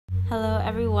Hello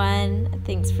everyone,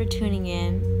 thanks for tuning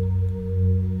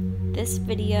in. This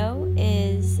video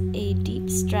is a deep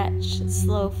stretch,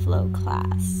 slow flow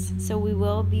class. So we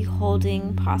will be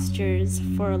holding postures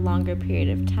for a longer period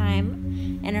of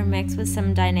time, intermixed with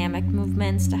some dynamic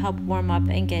movements to help warm up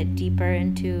and get deeper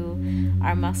into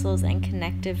our muscles and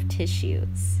connective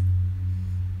tissues.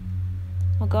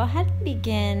 We'll go ahead and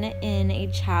begin in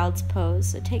a child's pose.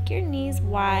 So take your knees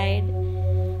wide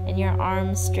and your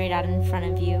arms straight out in front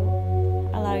of you.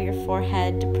 Allow your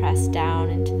forehead to press down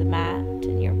into the mat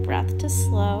and your breath to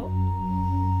slow.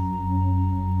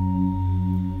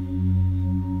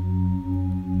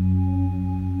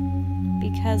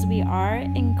 Because we are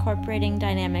incorporating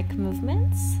dynamic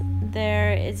movements,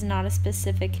 there is not a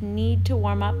specific need to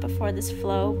warm up before this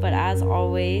flow, but as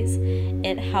always,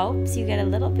 it helps you get a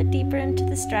little bit deeper into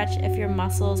the stretch if your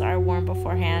muscles are warm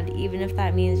beforehand, even if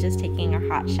that means just taking a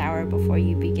hot shower before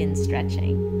you begin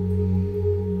stretching.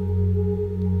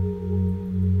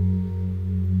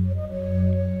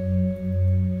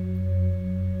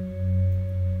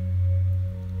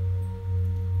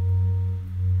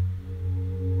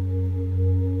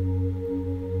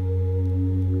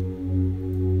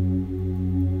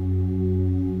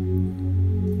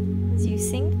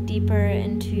 Sink deeper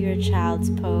into your child's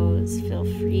pose. Feel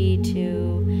free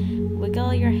to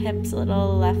wiggle your hips a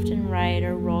little left and right,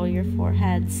 or roll your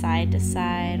forehead side to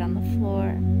side on the floor.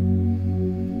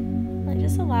 And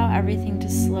just allow everything to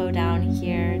slow down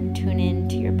here and tune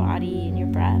into your body and your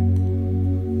breath.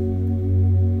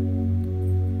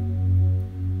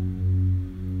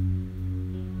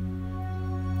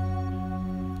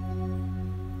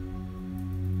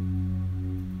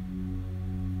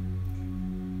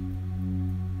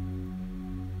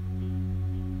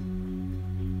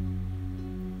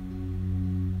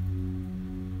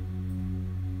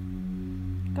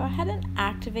 Go ahead and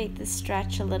activate the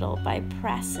stretch a little by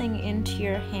pressing into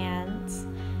your hands,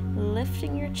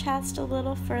 lifting your chest a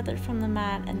little further from the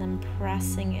mat, and then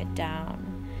pressing it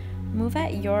down. Move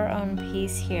at your own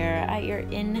pace here. At your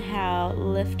inhale,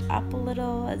 lift up a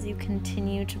little as you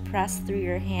continue to press through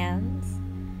your hands.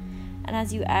 And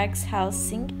as you exhale,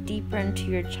 sink deeper into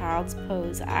your child's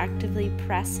pose, actively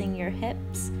pressing your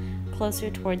hips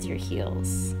closer towards your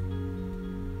heels.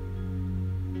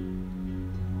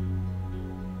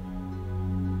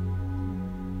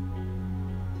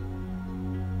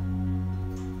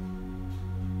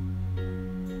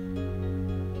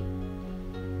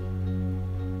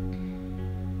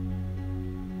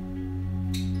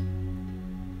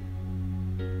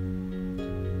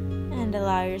 And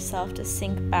allow yourself to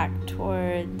sink back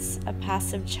towards a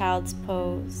passive child's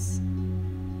pose.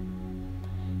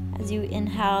 As you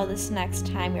inhale this next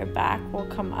time, your back will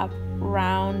come up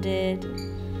rounded,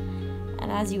 and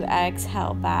as you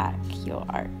exhale back, you'll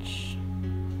arch.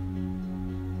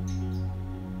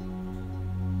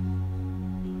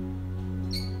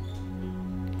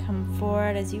 Come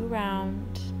forward as you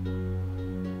round,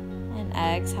 and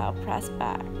exhale, press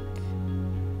back.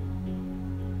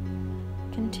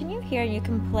 Continue here, and you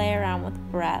can play around with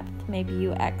breath. Maybe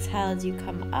you exhale as you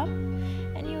come up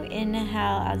and you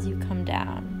inhale as you come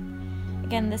down.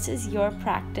 Again, this is your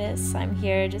practice. I'm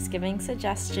here just giving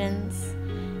suggestions.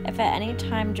 If at any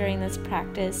time during this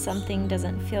practice something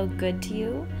doesn't feel good to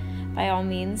you, by all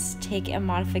means take a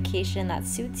modification that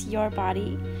suits your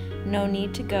body. No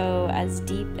need to go as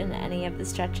deep in any of the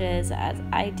stretches as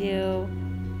I do.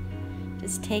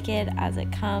 Just take it as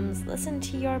it comes. Listen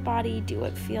to your body. Do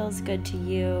what feels good to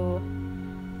you.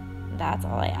 That's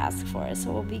all I ask for.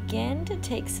 So we'll begin to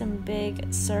take some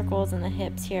big circles in the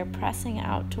hips here, pressing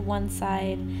out to one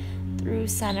side, through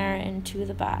center, and to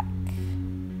the back.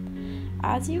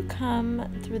 As you come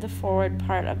through the forward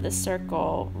part of the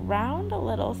circle, round a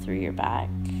little through your back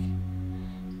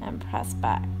and press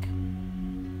back.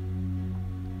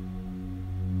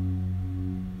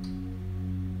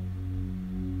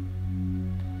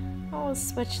 We'll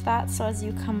switch that, so as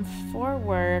you come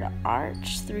forward,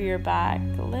 arch through your back,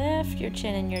 lift your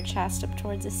chin and your chest up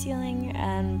towards the ceiling,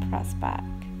 and press back.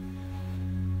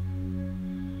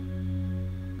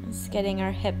 Just getting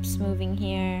our hips moving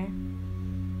here.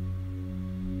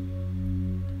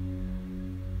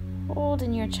 Hold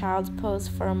in your child's pose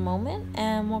for a moment,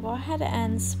 and we'll go ahead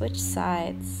and switch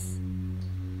sides.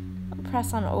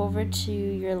 Press on over to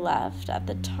your left. At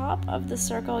the top of the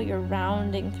circle, you're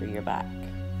rounding through your back.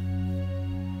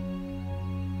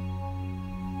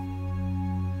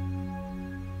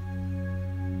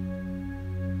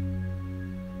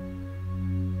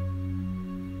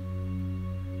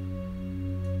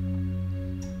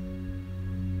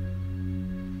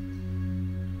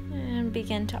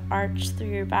 Begin to arch through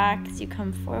your back as you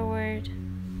come forward.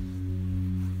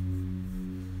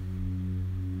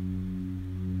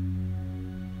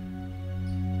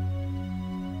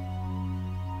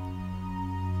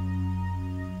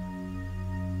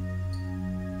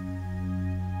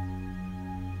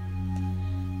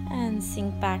 and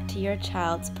sink back to your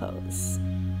child's pose.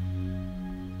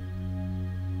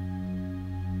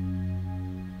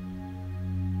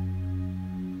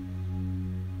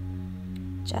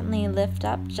 Gently lift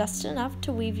up just enough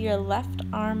to weave your left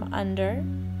arm under.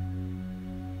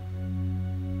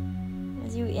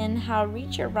 As you inhale,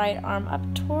 reach your right arm up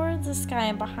towards the sky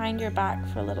and behind your back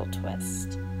for a little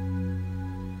twist.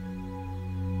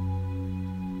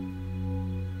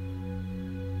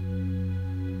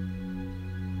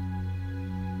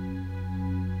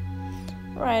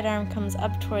 Right arm comes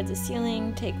up towards the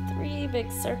ceiling. Take 3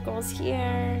 big circles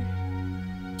here.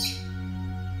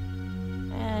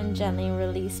 And gently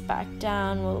release back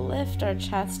down. We'll lift our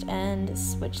chest and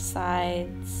switch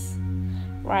sides.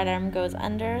 Right arm goes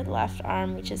under, left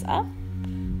arm reaches up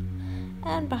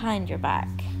and behind your back.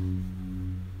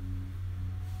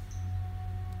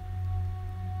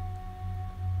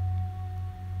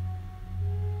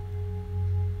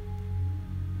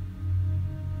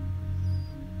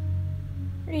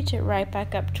 Reach it right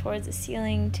back up towards the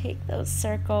ceiling. Take those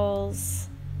circles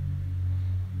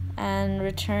and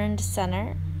return to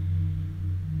center.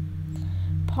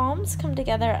 Palms come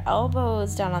together,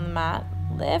 elbows down on the mat.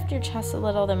 Lift your chest a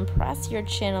little, then press your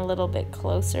chin a little bit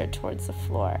closer towards the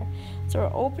floor. So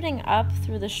we're opening up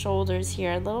through the shoulders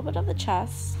here, a little bit of the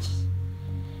chest.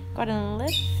 Go ahead and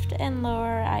lift and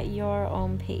lower at your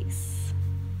own pace.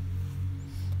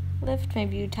 Lift,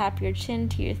 maybe you tap your chin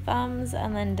to your thumbs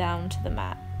and then down to the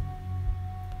mat.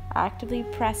 Actively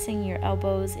pressing your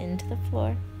elbows into the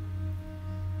floor.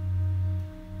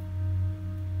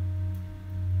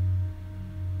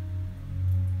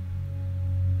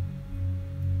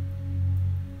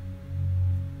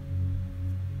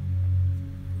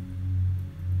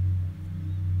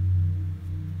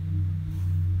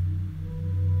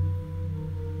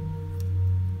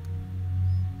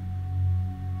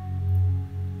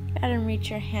 And reach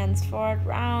your hands forward,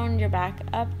 round your back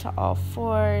up to all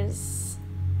fours.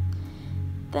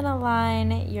 Then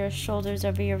align your shoulders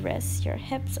over your wrists, your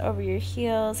hips over your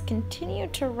heels. Continue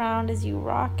to round as you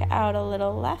rock out a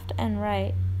little left and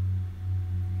right.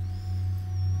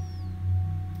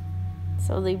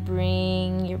 Slowly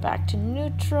bring your back to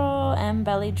neutral and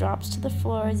belly drops to the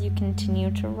floor as you continue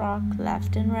to rock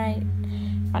left and right,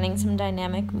 finding some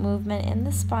dynamic movement in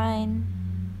the spine.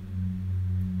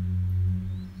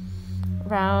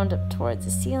 Round up towards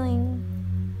the ceiling.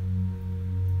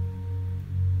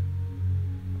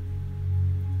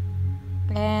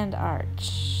 And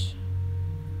arch.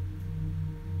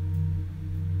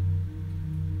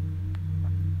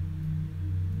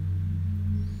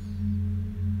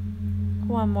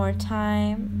 One more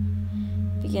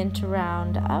time. Begin to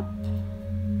round up.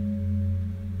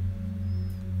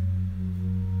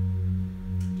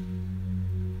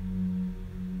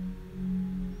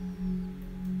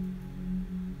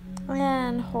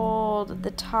 And hold at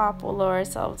the top. We'll lower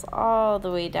ourselves all the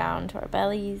way down to our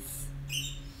bellies.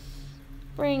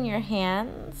 Bring your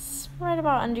hands right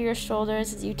about under your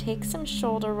shoulders as you take some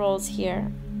shoulder rolls here.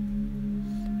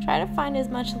 Try to find as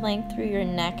much length through your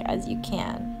neck as you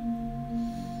can.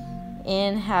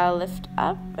 Inhale, lift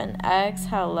up, and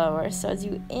exhale, lower. So as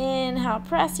you inhale,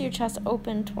 press your chest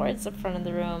open towards the front of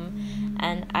the room,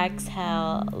 and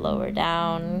exhale, lower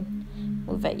down.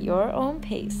 Move at your own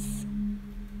pace.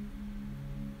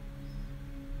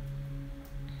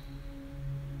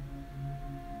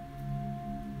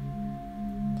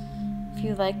 If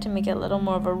you'd like to make it a little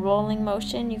more of a rolling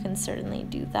motion, you can certainly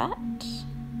do that.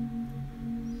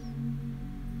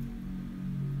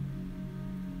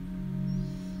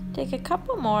 Take a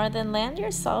couple more, then land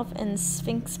yourself in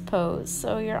Sphinx pose.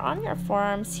 So you're on your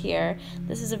forearms here.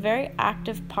 This is a very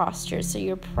active posture. So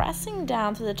you're pressing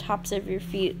down through the tops of your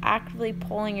feet, actively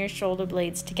pulling your shoulder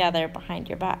blades together behind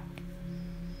your back.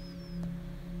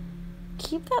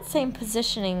 Keep that same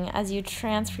positioning as you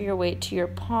transfer your weight to your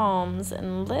palms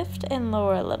and lift and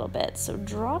lower a little bit. So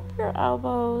drop your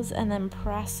elbows and then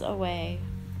press away.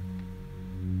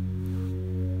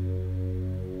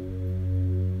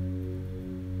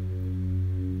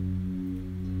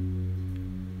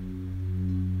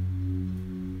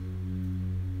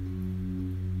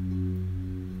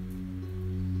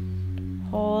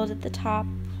 Hold at the top.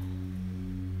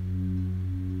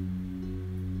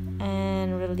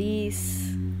 And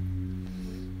release.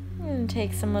 And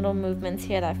take some little movements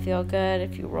here that feel good.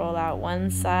 If you roll out one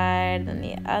side, then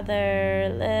the other.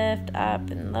 Lift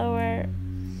up and lower.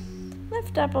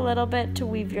 Lift up a little bit to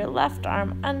weave your left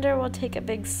arm under. We'll take a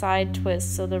big side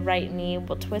twist. So the right knee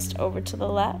will twist over to the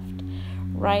left.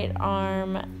 Right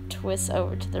arm twists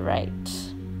over to the right.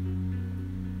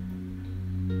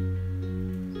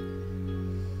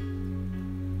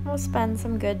 We'll spend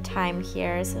some good time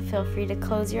here, so feel free to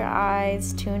close your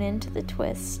eyes, tune into the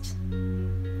twist.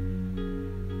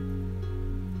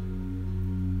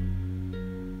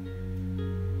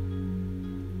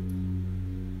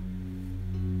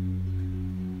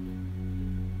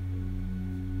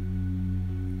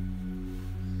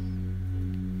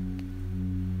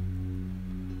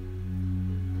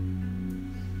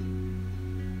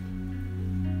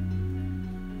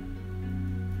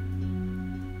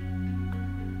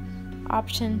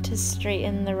 Option to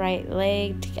straighten the right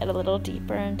leg to get a little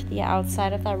deeper into the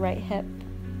outside of that right hip.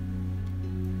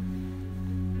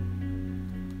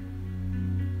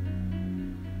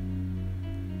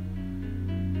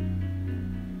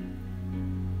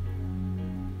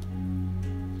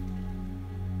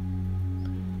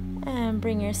 And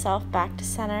bring yourself back to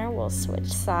center. We'll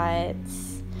switch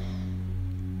sides.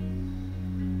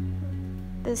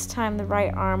 This time the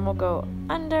right arm will go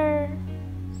under.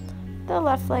 The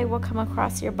left leg will come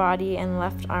across your body and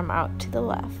left arm out to the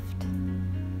left.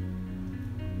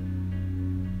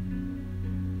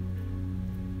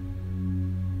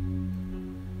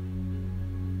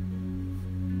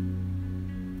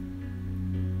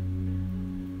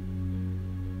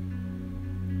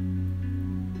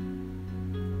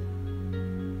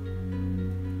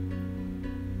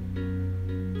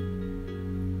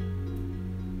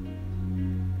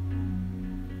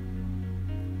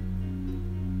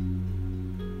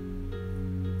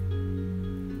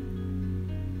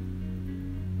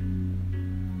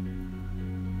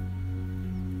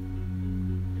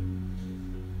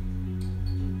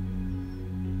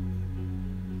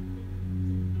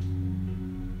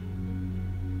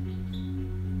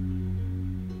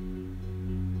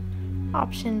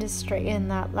 Option to straighten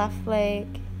that left leg.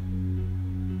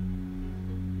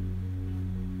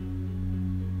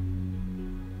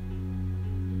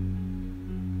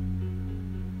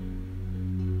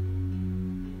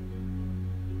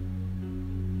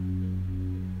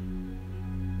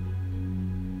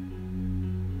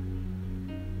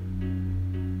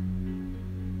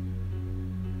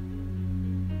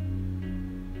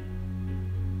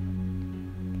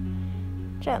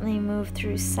 Gently move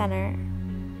through center.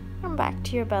 Come back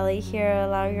to your belly here.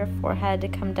 Allow your forehead to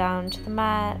come down to the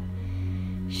mat.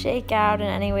 Shake out in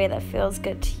any way that feels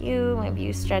good to you. Maybe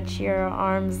you stretch your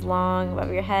arms long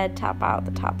above your head, tap out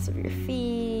the tops of your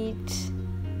feet.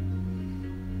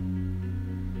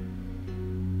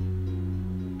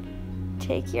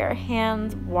 Take your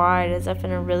hands wide as if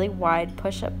in a really wide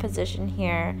push-up position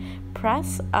here.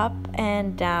 Press up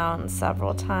and down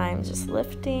several times, just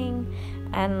lifting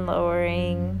and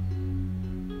lowering.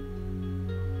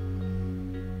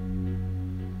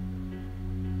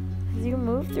 As you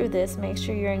move through this, make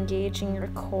sure you're engaging your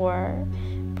core,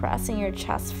 pressing your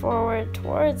chest forward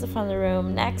towards the front of the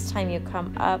room. Next time you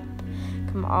come up,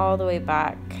 come all the way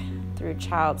back through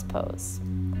child's pose.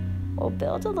 We'll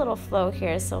build a little flow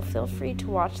here, so feel free to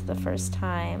watch the first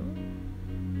time.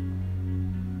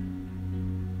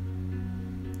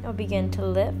 You'll begin to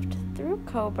lift through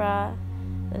cobra,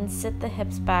 then sit the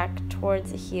hips back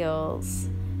towards the heels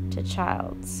to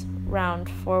child's. Round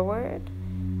forward.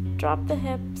 Drop the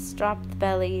hips, drop the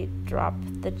belly, drop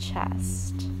the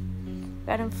chest. Go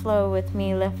ahead and flow with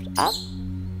me. Lift up.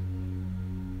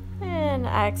 And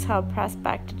exhale, press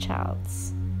back to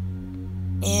child's.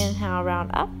 Inhale, round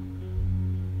up.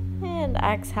 And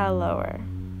exhale, lower.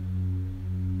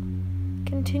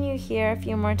 Continue here a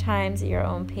few more times at your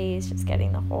own pace, just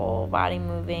getting the whole body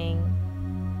moving.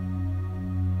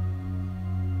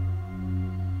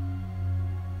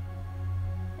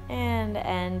 And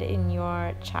end in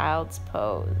your child's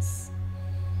pose.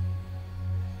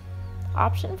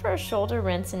 Option for a shoulder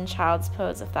rinse in child's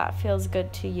pose if that feels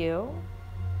good to you.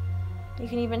 You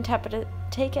can even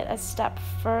take it a step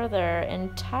further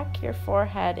and tuck your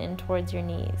forehead in towards your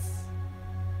knees.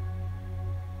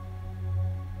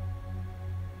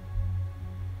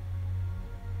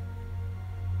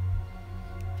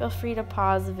 Feel free to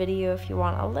pause the video if you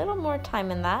want a little more time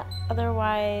in that.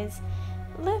 Otherwise,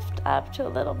 lift up to a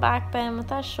little back bend with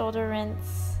that shoulder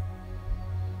rinse.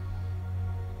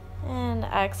 And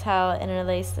exhale,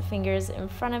 interlace the fingers in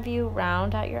front of you,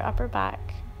 round out your upper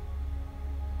back.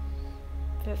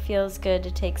 If it feels good to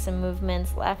take some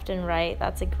movements left and right,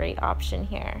 that's a great option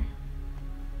here.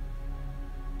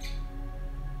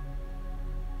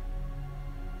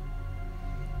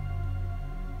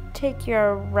 Take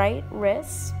your right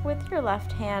wrist with your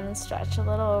left hand and stretch a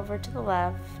little over to the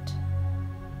left.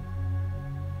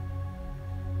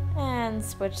 And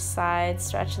switch sides,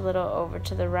 stretch a little over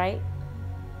to the right.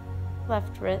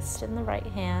 Left wrist and the right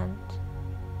hand.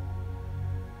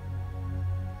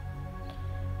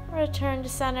 Return to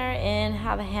center.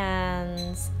 Inhale the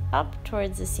hands up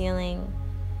towards the ceiling.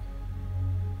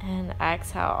 And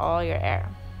exhale all your air.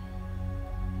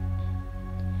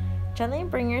 Gently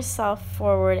bring yourself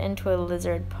forward into a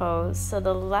lizard pose. So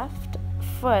the left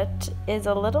foot is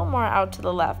a little more out to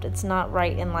the left. It's not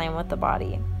right in line with the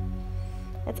body.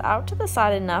 It's out to the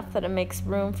side enough that it makes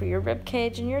room for your rib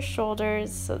cage and your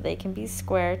shoulders so they can be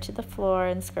square to the floor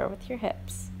and square with your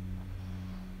hips.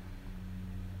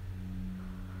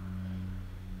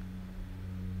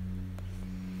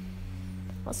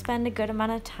 We'll spend a good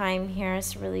amount of time here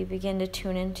to really begin to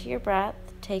tune into your breath.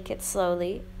 Take it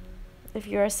slowly. If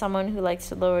you're someone who likes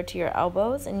to lower to your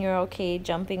elbows and you're okay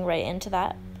jumping right into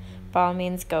that, by all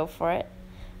means go for it.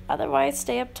 Otherwise,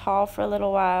 stay up tall for a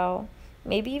little while.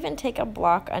 Maybe even take a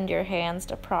block under your hands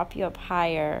to prop you up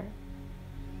higher.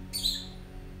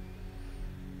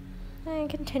 And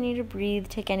continue to breathe.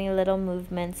 Take any little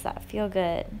movements that feel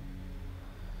good.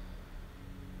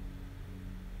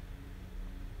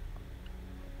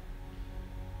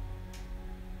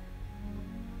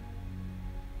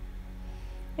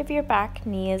 If your back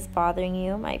knee is bothering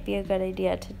you, it might be a good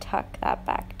idea to tuck that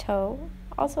back toe.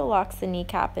 Also locks the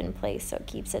kneecap in place so it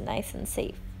keeps it nice and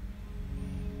safe.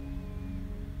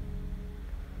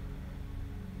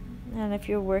 And if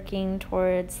you're working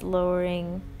towards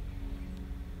lowering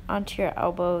onto your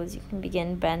elbows, you can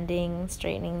begin bending,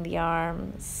 straightening the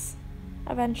arms,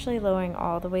 eventually lowering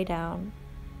all the way down.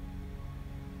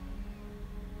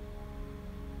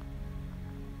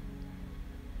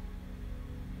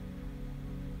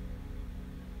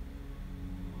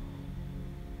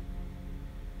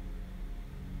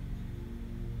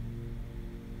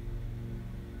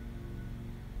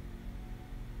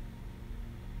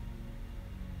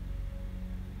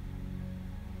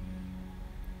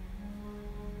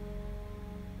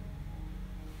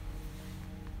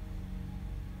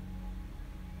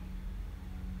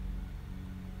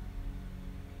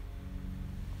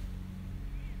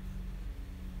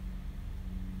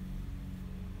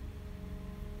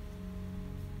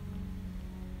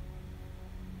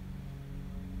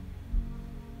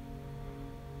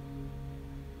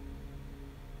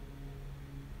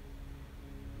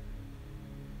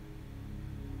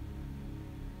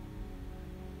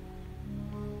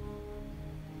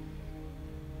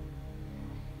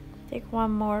 Take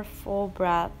one more full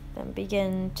breath and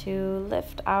begin to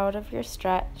lift out of your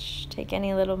stretch. Take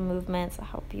any little movements that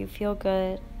help you feel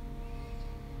good.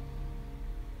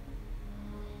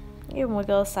 You can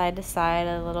wiggle side to side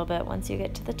a little bit once you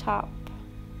get to the top.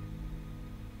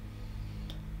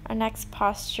 Our next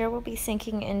posture we'll be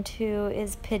sinking into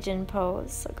is pigeon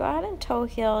pose. So go ahead and toe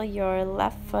heel your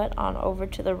left foot on over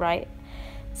to the right.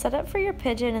 Set up for your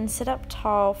pigeon and sit up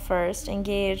tall first.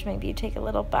 Engage. Maybe you take a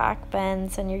little back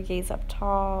bend, send your gaze up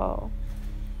tall.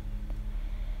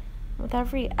 With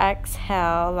every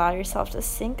exhale, allow yourself to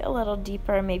sink a little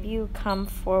deeper. Maybe you come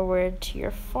forward to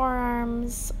your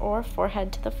forearms or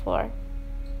forehead to the floor.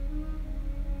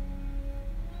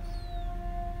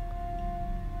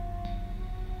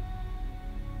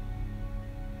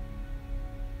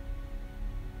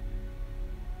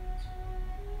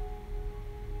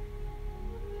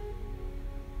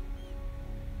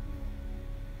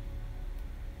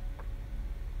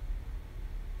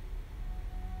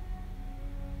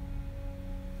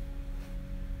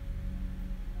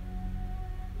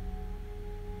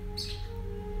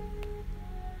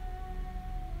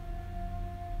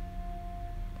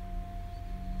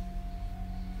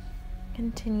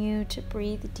 Continue to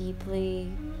breathe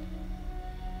deeply.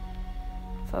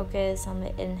 Focus on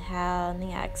the inhale and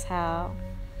the exhale.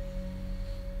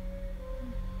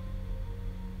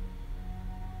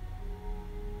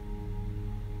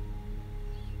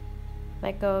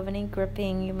 Let go of any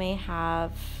gripping you may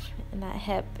have in that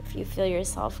hip. If you feel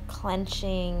yourself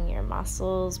clenching your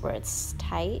muscles where it's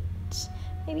tight,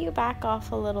 maybe you back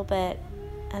off a little bit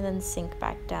and then sink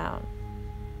back down.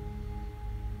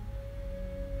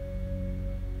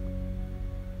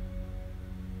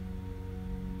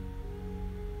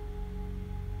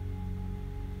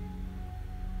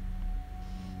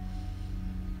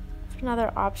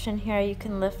 Another option here, you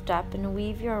can lift up and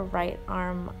weave your right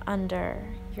arm under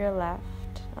your left.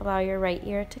 Allow your right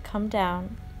ear to come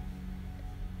down.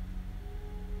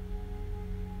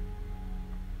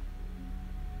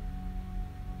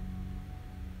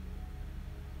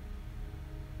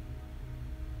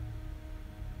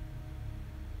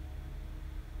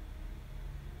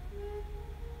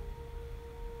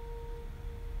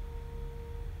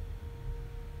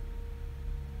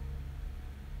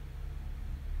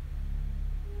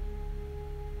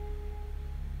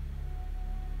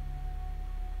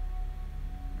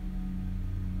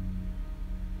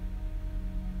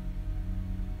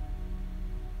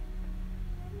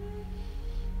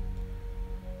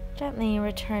 Gently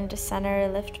return to center,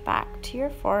 lift back to your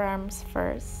forearms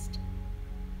first.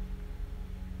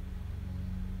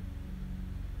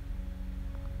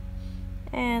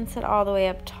 And sit all the way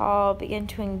up tall. Begin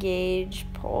to engage.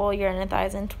 Pull your inner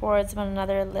thighs in towards one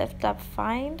another. Lift up.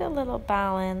 Find a little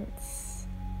balance.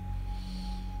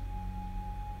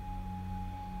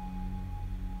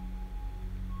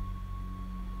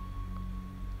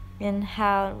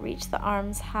 Inhale, reach the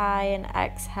arms high, and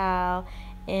exhale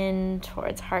in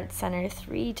towards heart center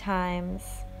 3 times.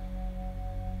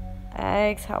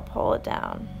 Exhale, pull it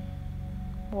down.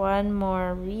 One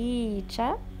more, reach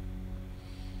up.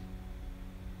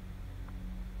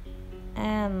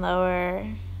 And lower.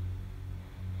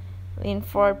 Lean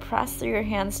forward, press through your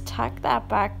hands, tuck that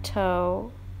back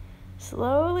toe.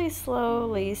 Slowly,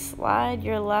 slowly slide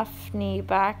your left knee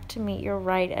back to meet your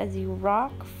right as you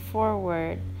rock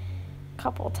forward a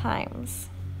couple times.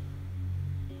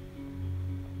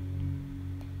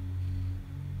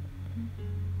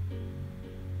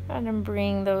 And then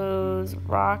bring those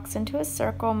rocks into a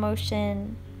circle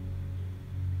motion.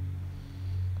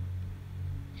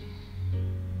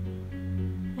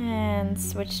 And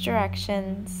switch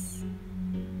directions.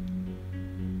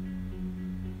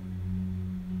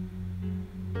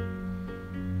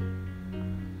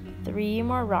 Three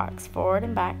more rocks, forward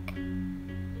and back.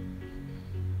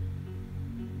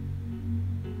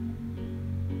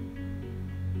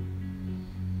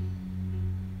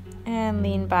 And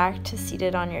lean back to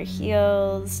seated on your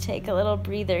heels. Take a little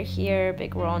breather here.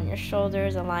 Big roll in your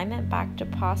shoulders. Alignment back to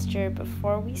posture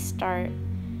before we start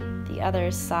the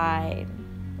other side.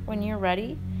 When you're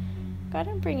ready, go ahead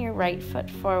and bring your right foot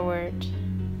forward.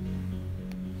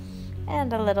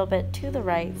 And a little bit to the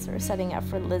right. So we're setting up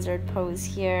for lizard pose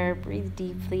here. Breathe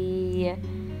deeply.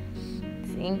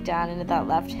 Sink down into that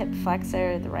left hip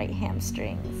flexor, the right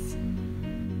hamstrings.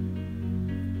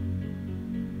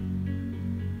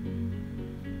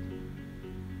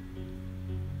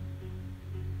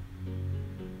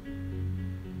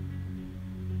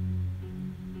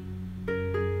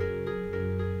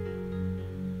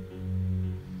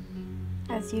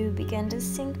 As you begin to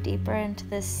sink deeper into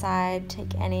this side,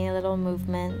 take any little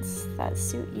movements that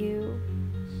suit you.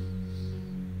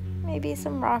 Maybe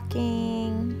some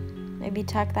rocking, maybe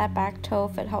tuck that back toe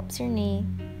if it helps your knee.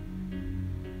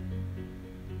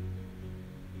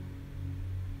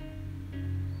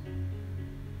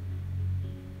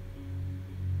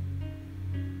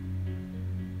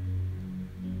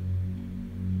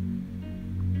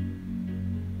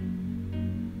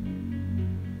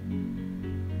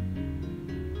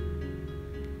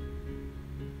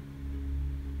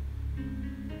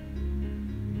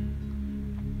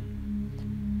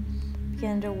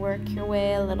 Begin to work your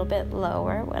way a little bit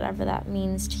lower, whatever that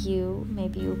means to you.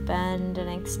 Maybe you bend and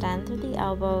extend through the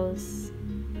elbows.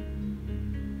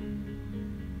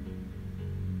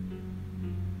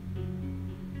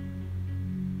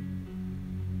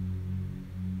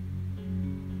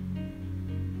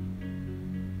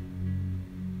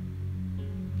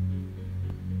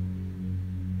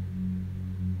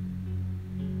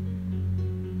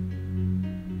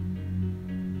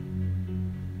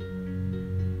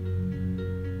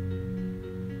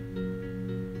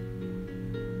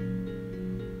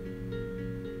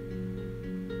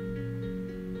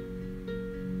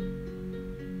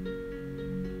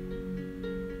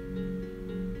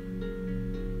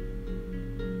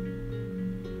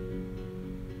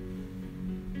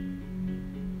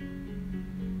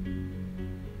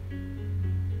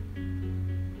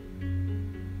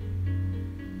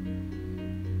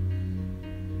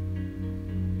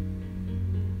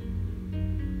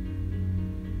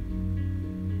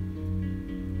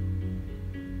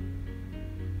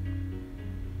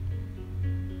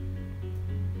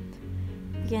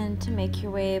 Begin to make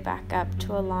your way back up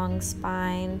to a long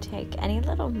spine. Take any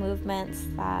little movements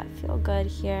that feel good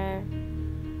here.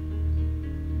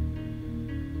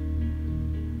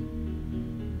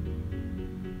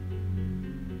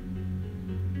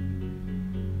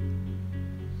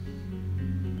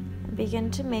 And begin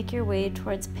to make your way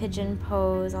towards pigeon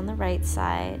pose on the right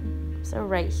side. So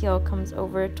right heel comes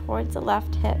over towards the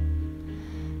left hip.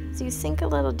 As you sink a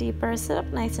little deeper, sit up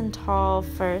nice and tall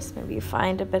first. Maybe you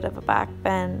find a bit of a back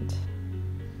bend.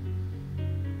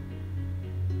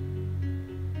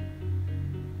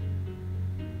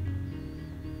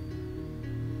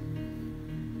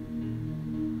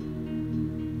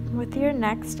 With your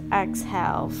next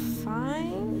exhale,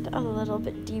 find a little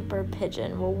bit deeper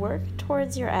pigeon. We'll work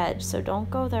towards your edge, so don't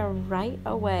go there right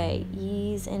away.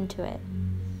 Ease into it.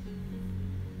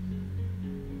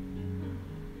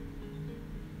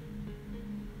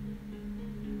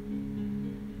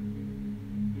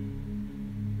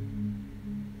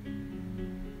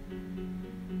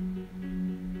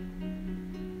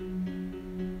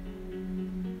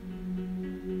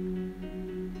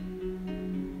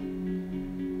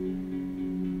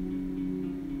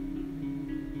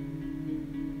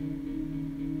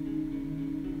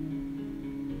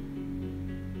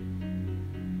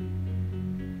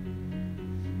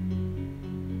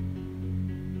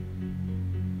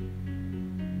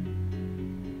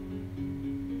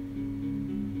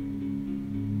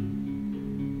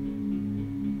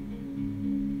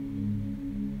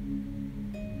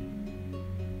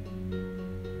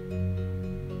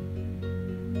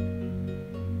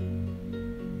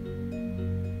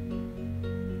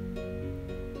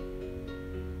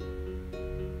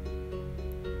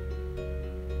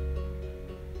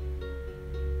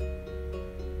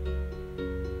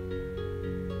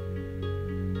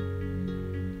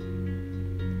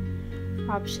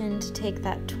 option to take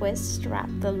that twist, wrap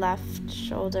the left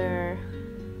shoulder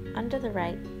under the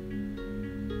right.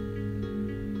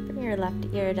 Bring your left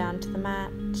ear down to the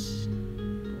mat.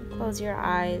 Close your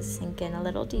eyes, sink in a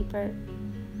little deeper.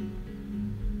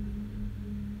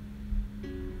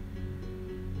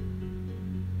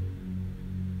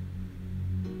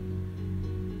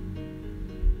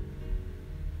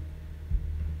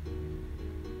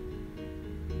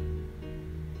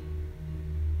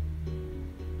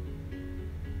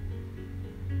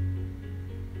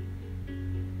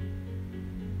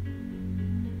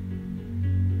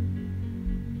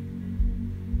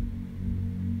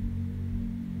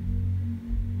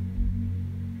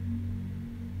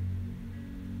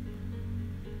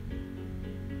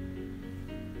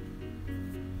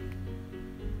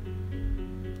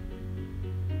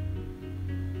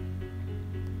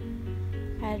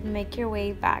 And make your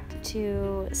way back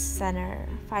to center.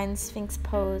 Find Sphinx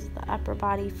pose, the upper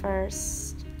body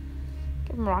first.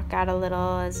 You can rock out a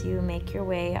little as you make your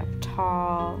way up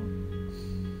tall.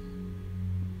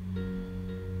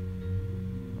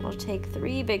 We'll take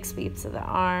 3 big sweeps of the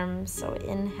arms. So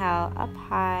inhale up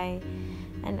high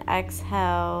and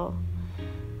exhale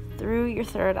through your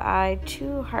third eye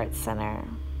to heart center.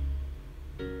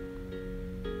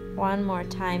 One more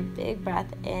time, big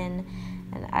breath in.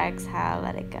 And exhale,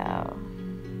 let it go.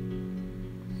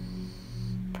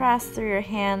 Press through your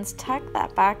hands, tuck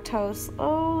that back toe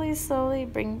slowly, slowly.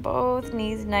 Bring both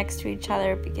knees next to each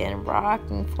other. Begin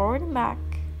rocking forward and back.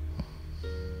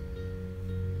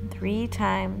 3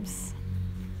 times.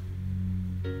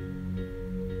 And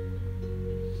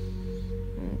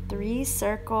 3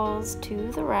 circles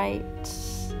to the right.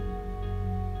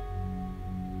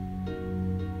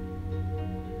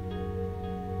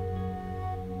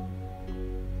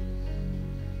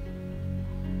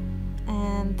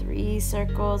 And 3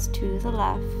 circles to the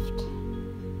left.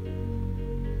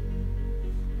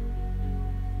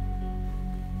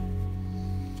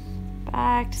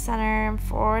 Back to center and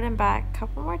forward and back.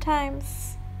 Couple more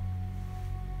times.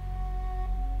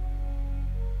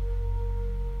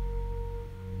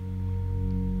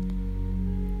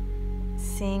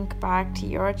 Sink back to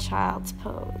your child's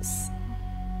pose.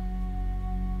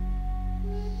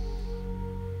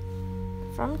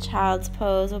 From child's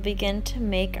pose, we'll begin to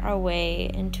make our way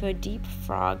into a deep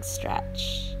frog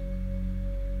stretch.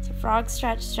 So frog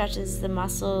stretch stretches the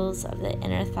muscles of the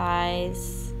inner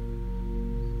thighs,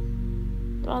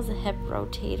 as well as the hip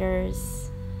rotators.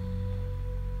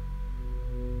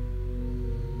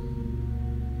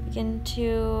 Begin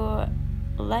to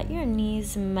let your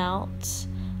knees melt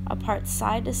apart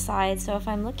side to side. So if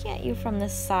I'm looking at you from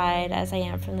this side, as I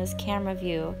am from this camera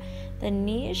view, the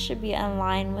knees should be in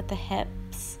line with the hips.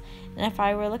 And if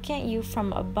I were looking at you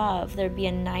from above, there'd be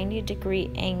a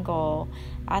 90-degree angle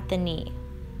at the knee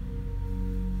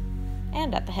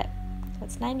and at the hip. So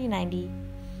it's 90-90.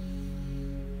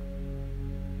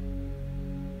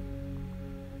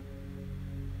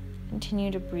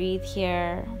 Continue to breathe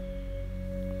here.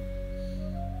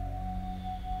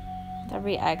 With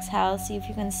every exhale, see if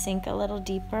you can sink a little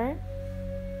deeper.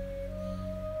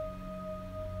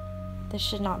 This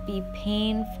should not be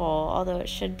painful, although it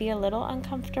should be a little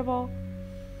uncomfortable.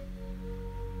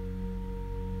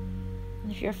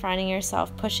 If you're finding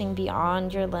yourself pushing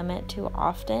beyond your limit too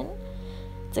often,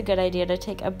 it's a good idea to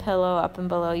take a pillow up and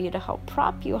below you to help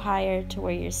prop you higher to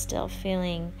where you're still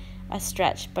feeling a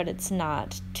stretch, but it's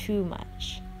not too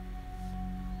much.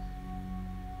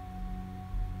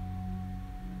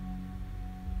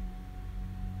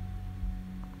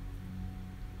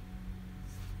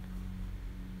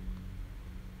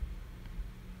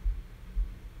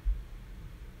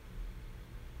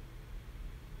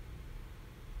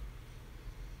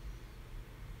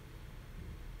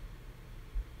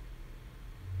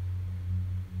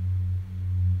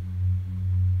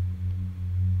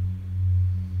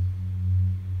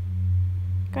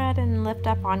 Go ahead and lift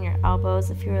up on your elbows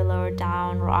if you were lowered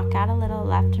down. Rock out a little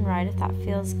left and right if that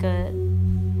feels good.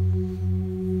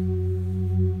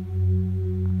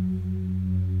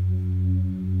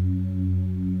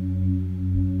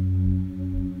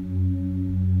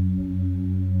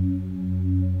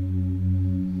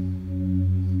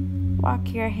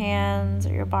 Walk your hands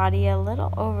or your body a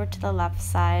little over to the left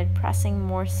side, pressing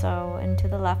more so into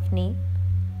the left knee.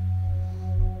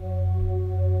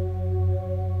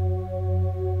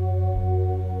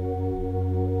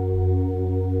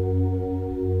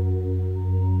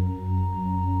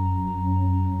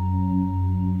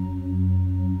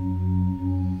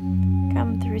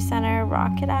 Center,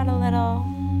 rock it out a little,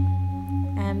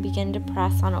 and begin to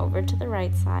press on over to the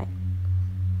right side.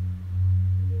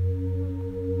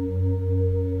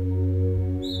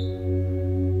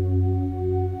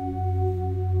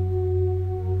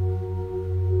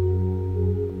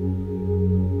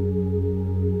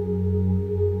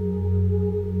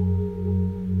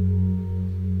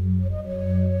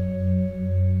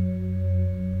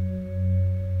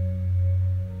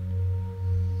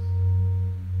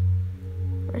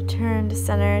 Return to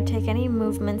center. Take any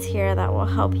movements here that will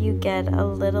help you get a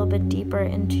little bit deeper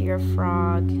into your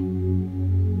frog.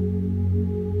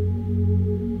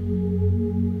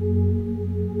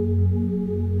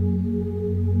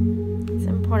 It's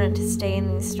important to stay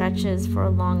in these stretches for a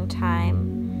long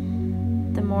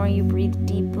time. The more you breathe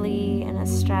deeply in a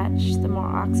stretch, the more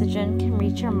oxygen can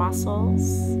reach your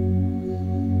muscles.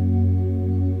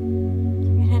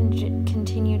 You can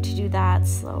continue to do that.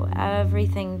 Slow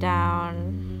everything down.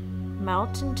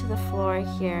 Melt into the floor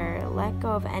here. Let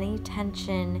go of any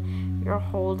tension you're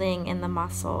holding in the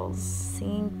muscles.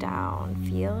 Sink down.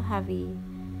 Feel heavy.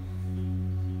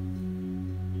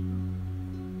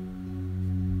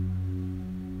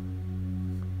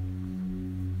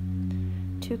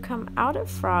 To come out of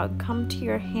frog, come to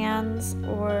your hands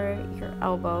or your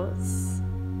elbows.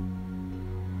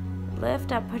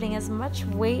 Lift up, putting as much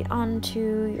weight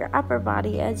onto your upper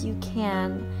body as you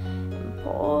can.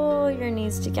 Pull your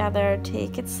knees together,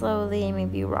 take it slowly,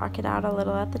 maybe rock it out a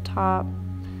little at the top.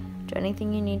 Do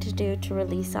anything you need to do to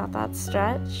release out that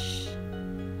stretch.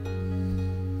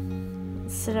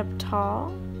 Sit up tall,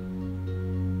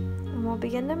 and we'll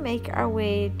begin to make our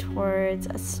way towards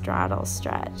a straddle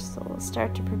stretch. So we'll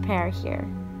start to prepare here.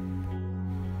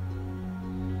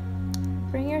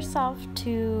 Bring yourself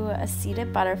to a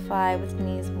seated butterfly with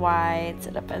knees wide.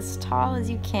 Sit up as tall as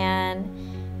you can.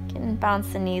 You can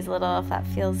bounce the knees a little if that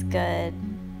feels good.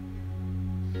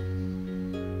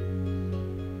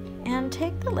 And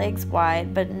take the legs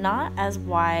wide, but not as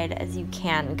wide as you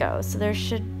can go. So there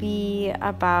should be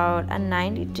about a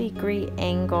 90-degree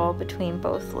angle between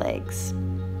both legs.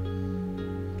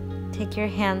 Take your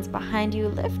hands behind you,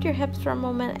 lift your hips for a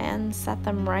moment, and set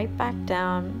them right back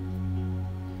down.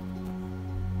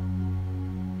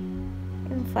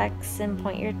 Flex and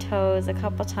point your toes a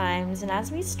couple times, and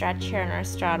as we stretch here in our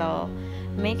straddle,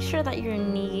 make sure that your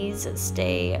knees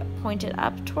stay pointed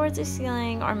up towards the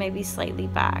ceiling or maybe slightly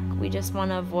back. We just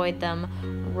want to avoid them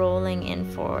rolling in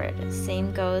forward.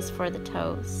 Same goes for the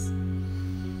toes.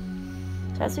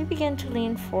 So as we begin to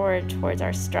lean forward towards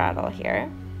our straddle here,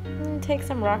 and take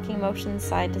some rocking motions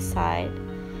side to side.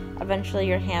 Eventually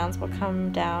your hands will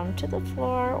come down to the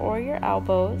floor or your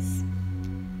elbows.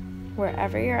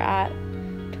 Wherever you're at,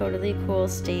 totally cool,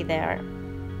 stay there.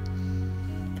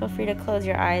 Feel free to close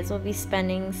your eyes. We'll be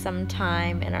spending some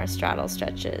time in our straddle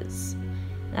stretches.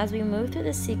 And as we move through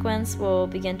the sequence, we'll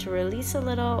begin to release a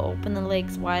little, open the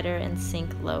legs wider, and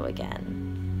sink low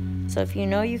again. So if you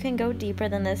know you can go deeper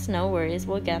than this, no worries,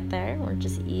 we'll get there. We're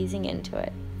just easing into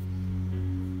it.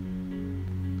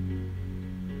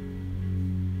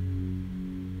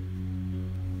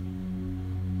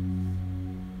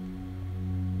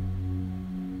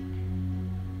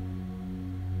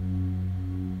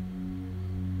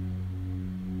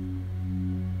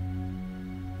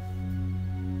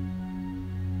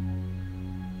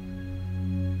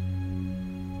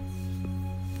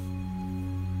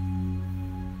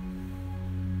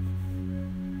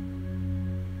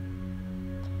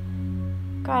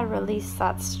 Go ahead, release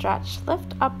that stretch.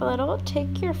 Lift up a little.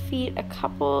 Take your feet a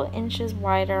couple inches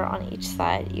wider on each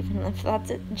side, even if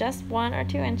that's just 1 or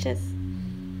 2 inches.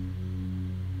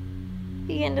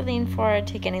 Begin to lean forward.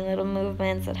 Take any little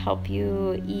movements that help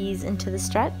you ease into the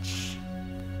stretch.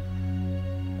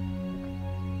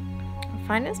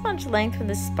 Find as much length for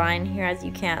the spine here as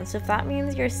you can. So if that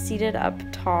means you're seated up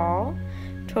tall,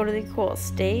 totally cool.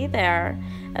 Stay there.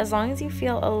 As long as you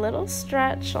feel a little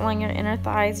stretch along your inner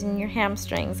thighs and your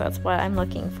hamstrings, that's what I'm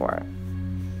looking for.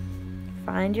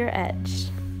 Find your edge.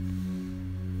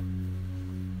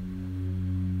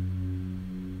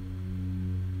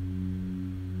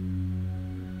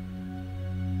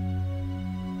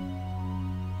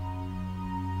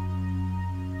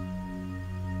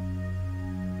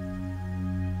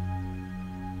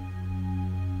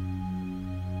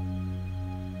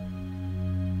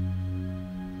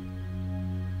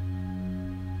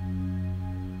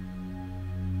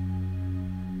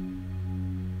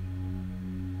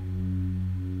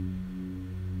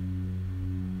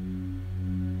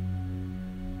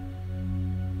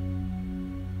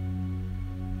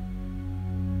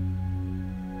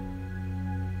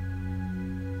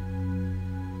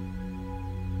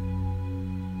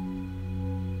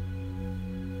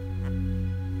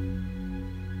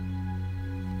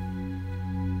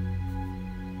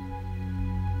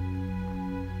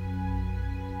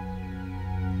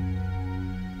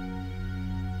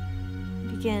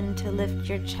 Begin to lift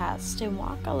your chest and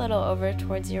walk a little over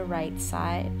towards your right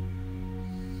side.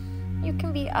 You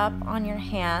can be up on your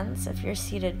hands if you're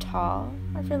seated tall,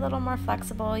 or if you're a little more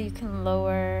flexible, you can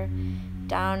lower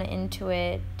down into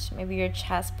it. Maybe your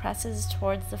chest presses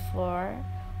towards the floor,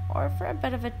 Or for a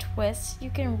bit of a twist, you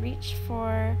can reach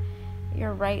for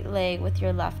your right leg with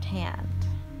your left hand.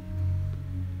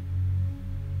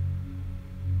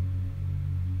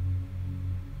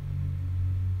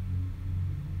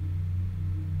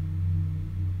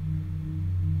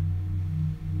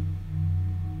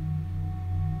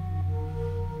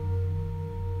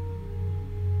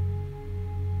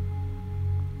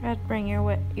 Bring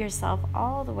yourself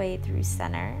all the way through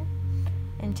center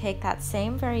and take that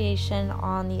same variation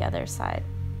on the other side.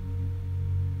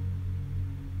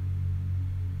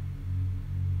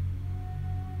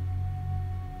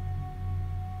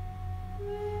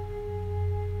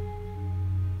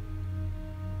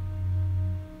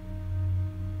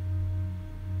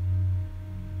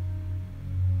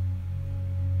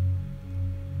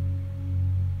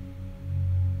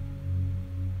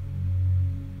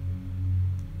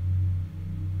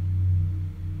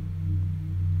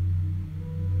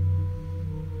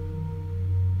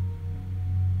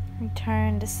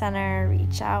 Return to center,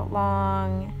 reach out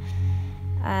long,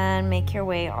 and make your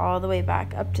way all the way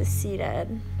back up to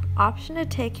seated. Option to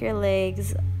take your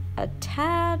legs a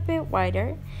tad bit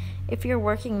wider. If you're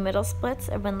working middle splits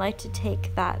and would like to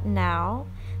take that now,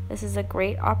 this is a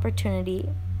great opportunity.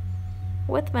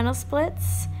 With middle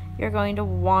splits, you're going to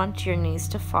want your knees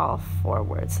to fall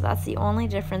forward. So that's the only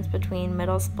difference between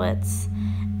middle splits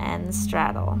and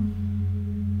straddle.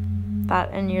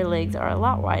 That and your legs are a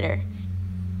lot wider.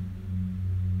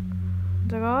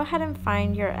 So go ahead and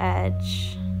find your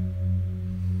edge.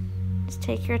 Just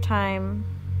take your time.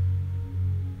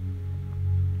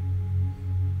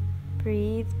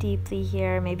 Breathe deeply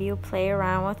here. Maybe you play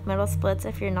around with middle splits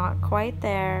if you're not quite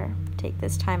there. Take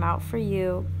this time out for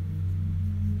you.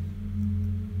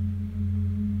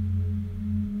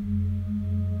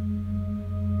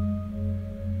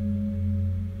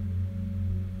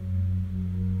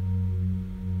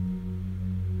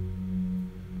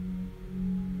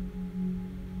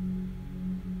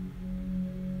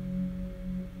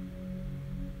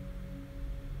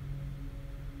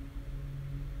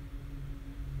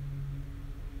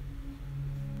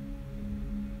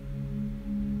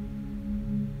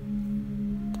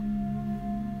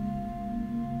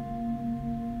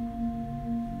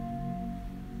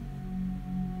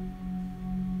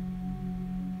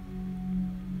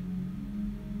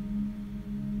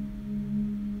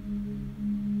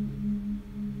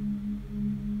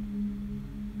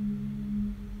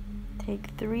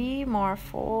 Take 3 more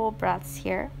full breaths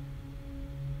here.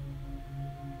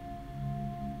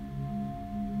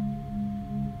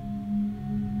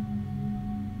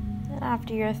 And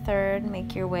after your third,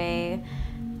 make your way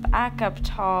back up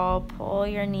tall. Pull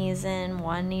your knees in,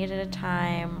 one knee at a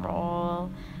time. Roll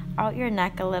out your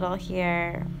neck a little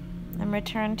here. And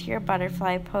return to your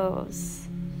butterfly pose.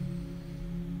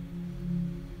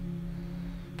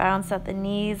 Bounce out the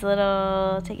knees a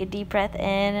little. Take a deep breath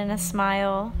in and a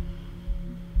smile.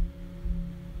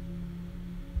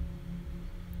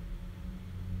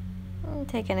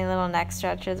 Take any little neck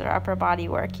stretches or upper body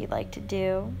work you'd like to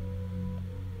do.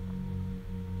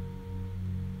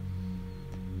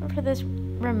 And for this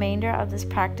remainder of this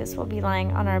practice, we'll be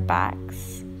lying on our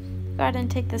backs. Go ahead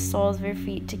and take the soles of your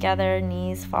feet together,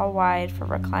 knees fall wide for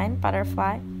reclined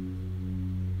butterfly.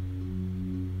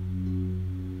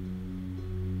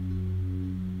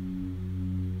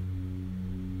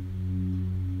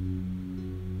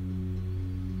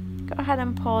 Go ahead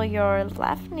and pull your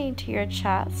left knee to your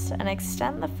chest and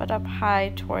extend the foot up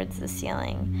high towards the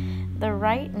ceiling. The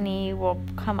right knee will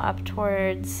come up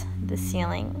towards the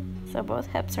ceiling, so both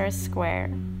hips are square.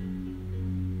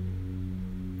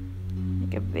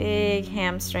 Make a big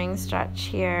hamstring stretch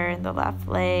here in the left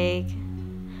leg.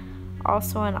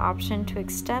 Also an option to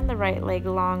extend the right leg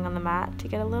long on the mat to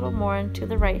get a little more into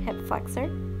the right hip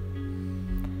flexor.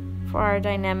 For our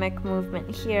dynamic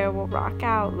movement here, we'll rock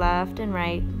out left and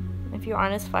right. If you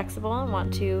aren't as flexible and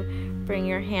want to bring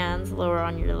your hands lower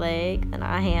on your leg than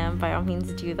I am, by all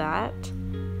means do that.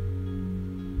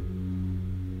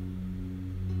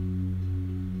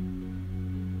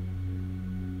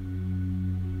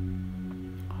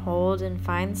 Hold and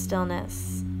find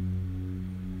stillness.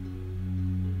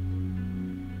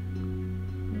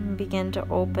 And begin to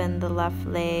open the left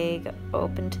leg,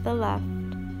 open to the left.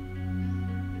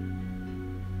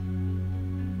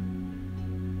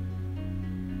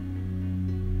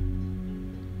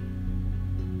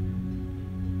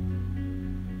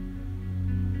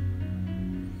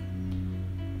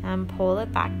 And pull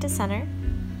it back to center.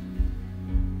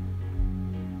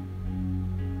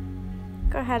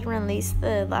 Go ahead and release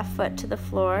the left foot to the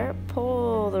floor.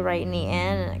 Pull the right knee in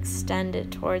and extend it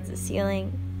towards the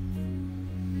ceiling.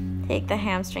 Take the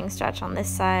hamstring stretch on this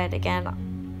side.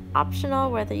 Again,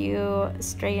 Optional whether you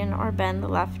straighten or bend the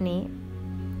left knee.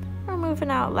 We're moving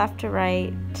out left to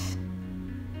right.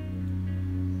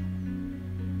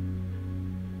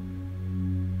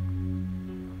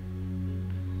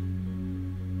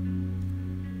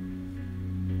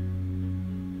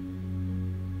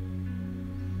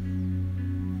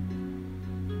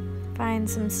 Find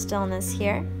some stillness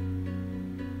here.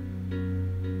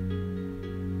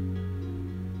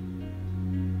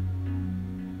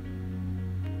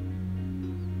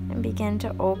 And begin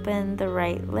to open the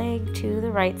right leg to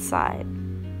the right side.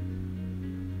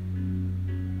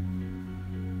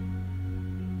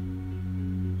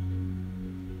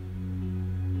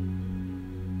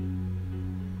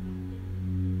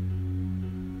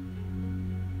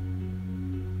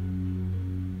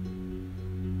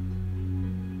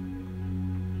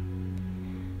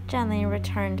 Gently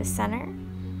return to center.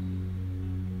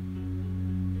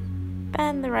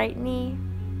 Bend the right knee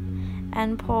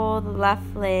and pull the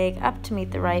left leg up to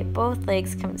meet the right. Both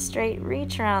legs come straight.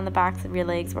 Reach around the backs of your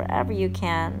legs wherever you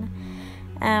can.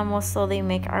 And we'll slowly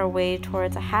make our way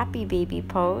towards a happy baby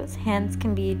pose. Hands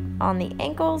can be on the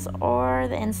ankles or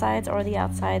the insides or the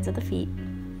outsides of the feet.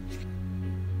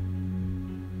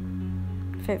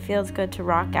 If it feels good to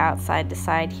rock out side to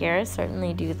side here,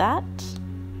 certainly do that.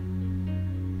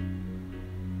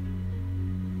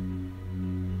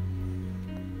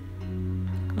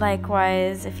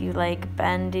 Likewise, if you like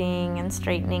bending and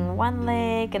straightening one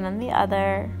leg and then the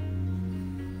other,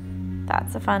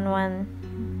 that's a fun one.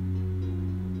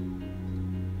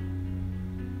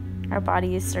 Our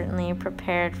body is certainly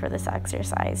prepared for this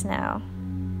exercise now.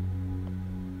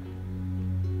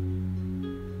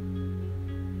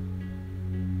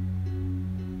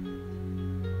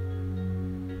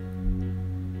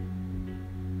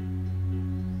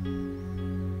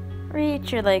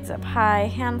 Reach your legs up high,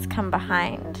 hands come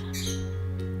behind.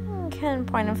 You can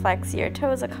point and flex your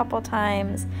toes a couple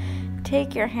times.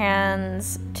 Take your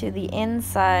hands to the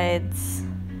insides,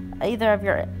 either of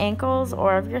your ankles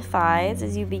or of your thighs,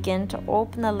 as you begin to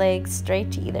open the legs straight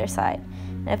to either side.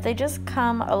 And if they just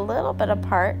come a little bit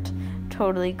apart,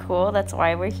 totally cool. That's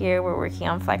why we're here. We're working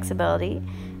on flexibility.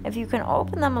 If you can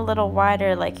open them a little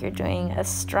wider, like you're doing a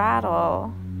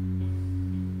straddle,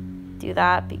 do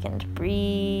that. Begin to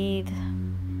breathe.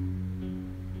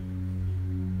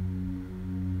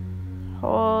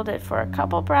 Hold it for a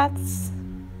couple breaths.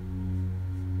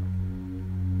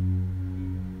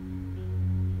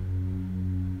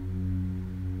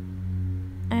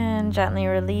 And gently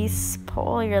release.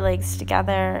 Pull your legs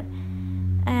together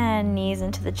and knees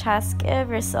into the chest. Give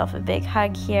yourself a big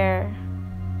hug here.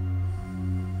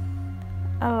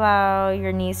 Allow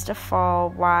your knees to fall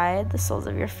wide, the soles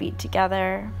of your feet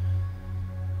together.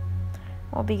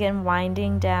 We'll begin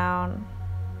winding down.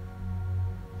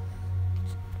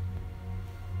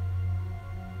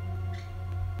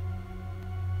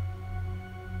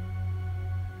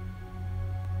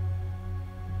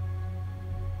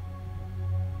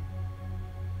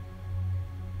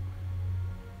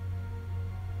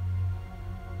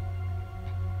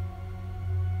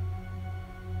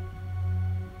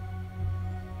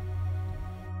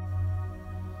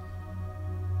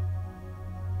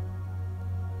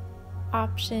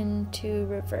 Option to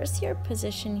reverse your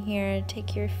position here.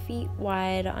 Take your feet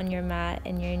wide on your mat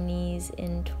and your knees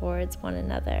in towards one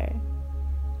another.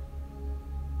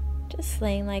 Just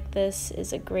laying like this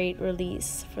is a great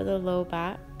release for the low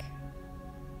back.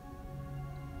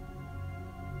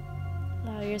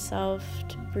 Allow yourself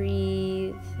to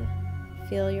breathe.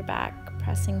 Feel your back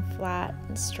pressing flat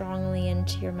and strongly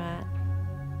into your mat.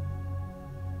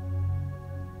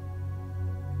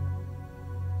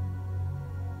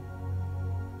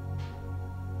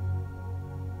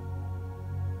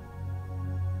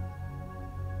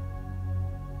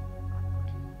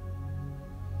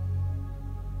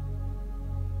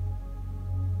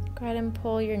 Go ahead and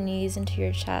pull your knees into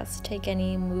your chest. Take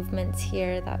any movements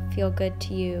here that feel good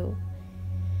to you.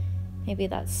 Maybe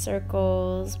that's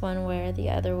circles one way or the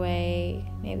other way.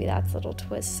 Maybe that's little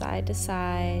twists side to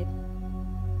side.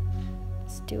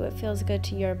 Just do what feels good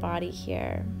to your body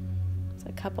here. So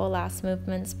a couple last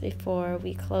movements before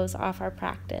we close off our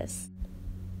practice.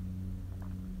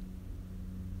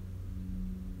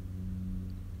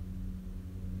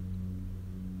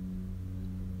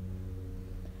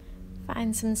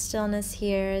 Find some stillness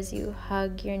here as you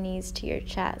hug your knees to your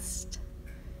chest.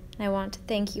 And I want to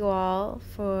thank you all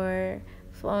for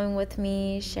flowing with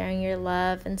me, sharing your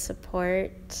love and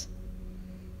support.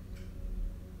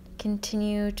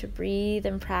 Continue to breathe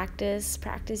and practice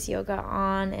yoga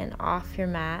on and off your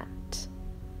mat.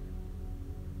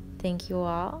 Thank you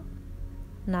all.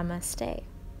 Namaste.